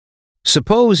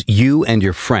Suppose you and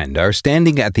your friend are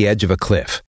standing at the edge of a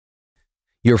cliff.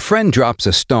 Your friend drops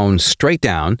a stone straight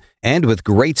down, and with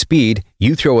great speed,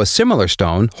 you throw a similar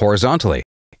stone horizontally.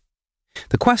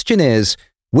 The question is,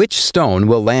 which stone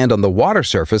will land on the water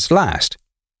surface last?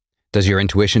 Does your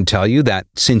intuition tell you that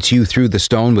since you threw the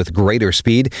stone with greater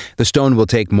speed, the stone will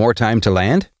take more time to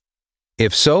land?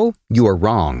 If so, you are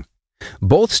wrong.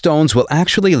 Both stones will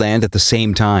actually land at the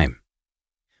same time.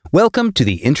 Welcome to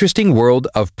the interesting world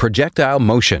of projectile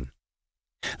motion.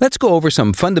 Let's go over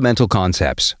some fundamental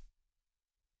concepts.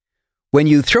 When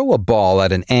you throw a ball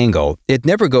at an angle, it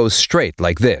never goes straight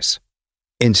like this.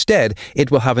 Instead,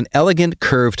 it will have an elegant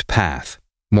curved path,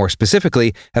 more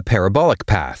specifically, a parabolic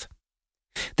path.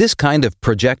 This kind of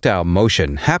projectile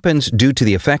motion happens due to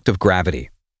the effect of gravity.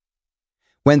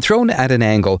 When thrown at an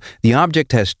angle, the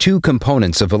object has two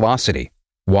components of velocity,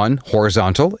 one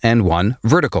horizontal and one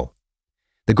vertical.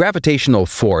 The gravitational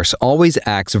force always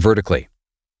acts vertically.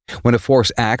 When a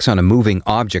force acts on a moving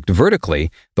object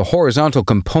vertically, the horizontal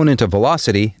component of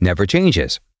velocity never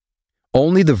changes.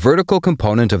 Only the vertical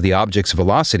component of the object's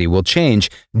velocity will change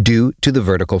due to the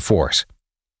vertical force.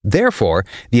 Therefore,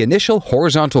 the initial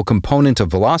horizontal component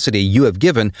of velocity you have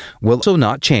given will also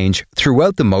not change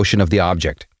throughout the motion of the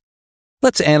object.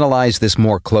 Let's analyze this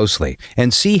more closely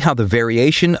and see how the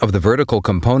variation of the vertical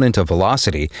component of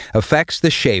velocity affects the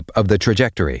shape of the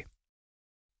trajectory.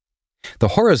 The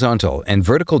horizontal and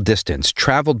vertical distance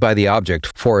traveled by the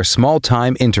object for a small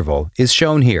time interval is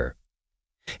shown here.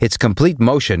 Its complete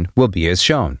motion will be as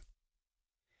shown.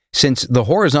 Since the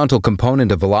horizontal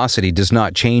component of velocity does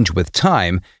not change with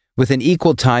time, with an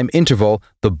equal time interval,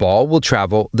 the ball will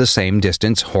travel the same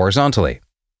distance horizontally.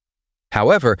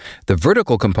 However, the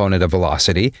vertical component of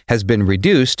velocity has been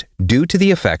reduced due to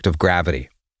the effect of gravity.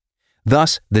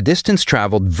 Thus, the distance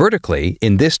traveled vertically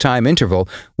in this time interval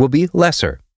will be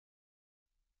lesser.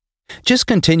 Just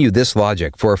continue this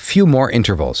logic for a few more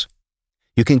intervals.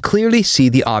 You can clearly see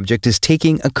the object is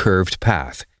taking a curved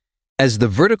path. As the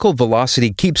vertical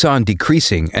velocity keeps on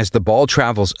decreasing as the ball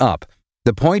travels up,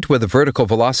 the point where the vertical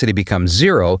velocity becomes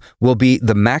zero will be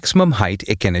the maximum height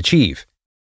it can achieve.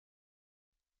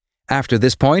 After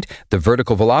this point, the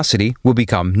vertical velocity will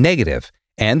become negative,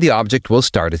 and the object will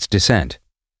start its descent.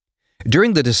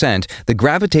 During the descent, the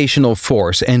gravitational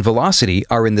force and velocity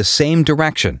are in the same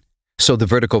direction, so the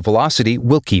vertical velocity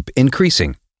will keep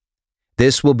increasing.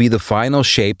 This will be the final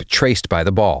shape traced by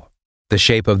the ball. The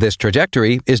shape of this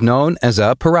trajectory is known as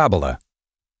a parabola.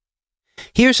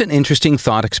 Here's an interesting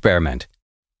thought experiment.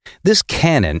 This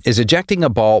cannon is ejecting a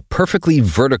ball perfectly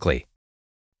vertically.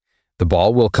 The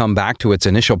ball will come back to its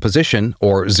initial position,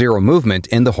 or zero movement,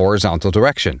 in the horizontal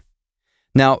direction.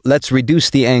 Now, let's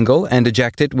reduce the angle and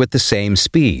eject it with the same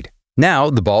speed. Now,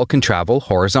 the ball can travel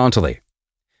horizontally.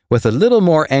 With a little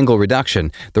more angle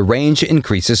reduction, the range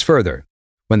increases further.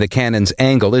 When the cannon's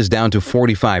angle is down to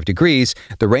 45 degrees,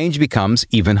 the range becomes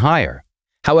even higher.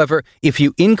 However, if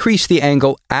you increase the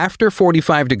angle after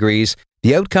 45 degrees,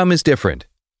 the outcome is different.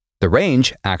 The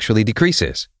range actually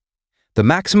decreases. The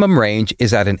maximum range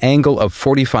is at an angle of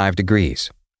 45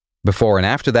 degrees. Before and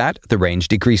after that, the range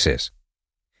decreases.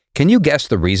 Can you guess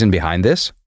the reason behind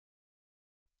this?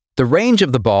 The range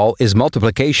of the ball is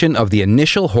multiplication of the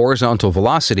initial horizontal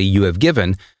velocity you have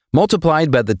given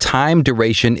multiplied by the time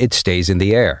duration it stays in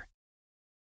the air.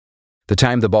 The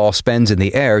time the ball spends in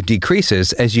the air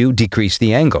decreases as you decrease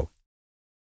the angle.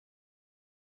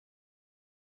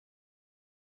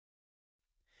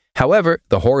 However,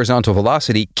 the horizontal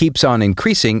velocity keeps on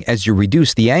increasing as you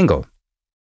reduce the angle.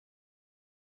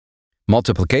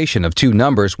 Multiplication of two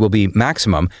numbers will be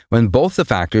maximum when both the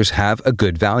factors have a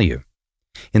good value.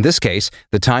 In this case,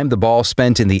 the time the ball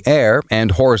spent in the air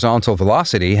and horizontal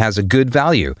velocity has a good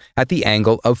value at the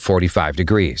angle of 45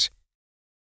 degrees.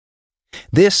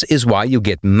 This is why you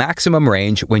get maximum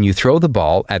range when you throw the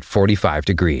ball at 45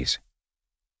 degrees.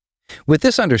 With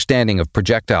this understanding of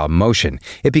projectile motion,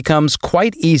 it becomes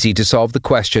quite easy to solve the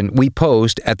question we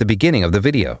posed at the beginning of the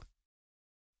video.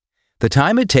 The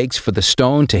time it takes for the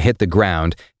stone to hit the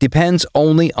ground depends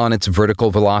only on its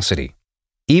vertical velocity.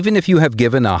 Even if you have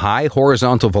given a high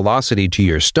horizontal velocity to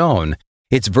your stone,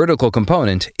 its vertical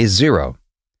component is zero.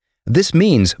 This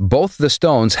means both the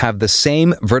stones have the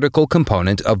same vertical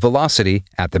component of velocity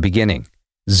at the beginning,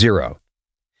 zero.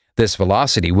 This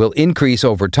velocity will increase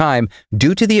over time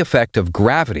due to the effect of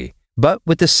gravity, but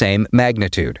with the same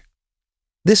magnitude.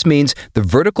 This means the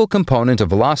vertical component of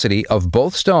velocity of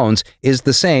both stones is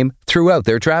the same throughout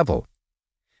their travel.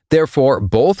 Therefore,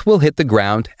 both will hit the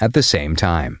ground at the same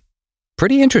time.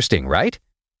 Pretty interesting, right?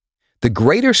 The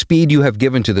greater speed you have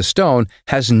given to the stone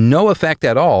has no effect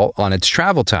at all on its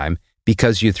travel time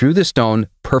because you threw the stone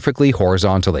perfectly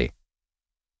horizontally.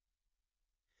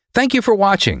 Thank you for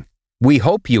watching. We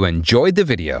hope you enjoyed the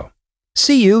video.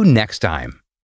 See you next time.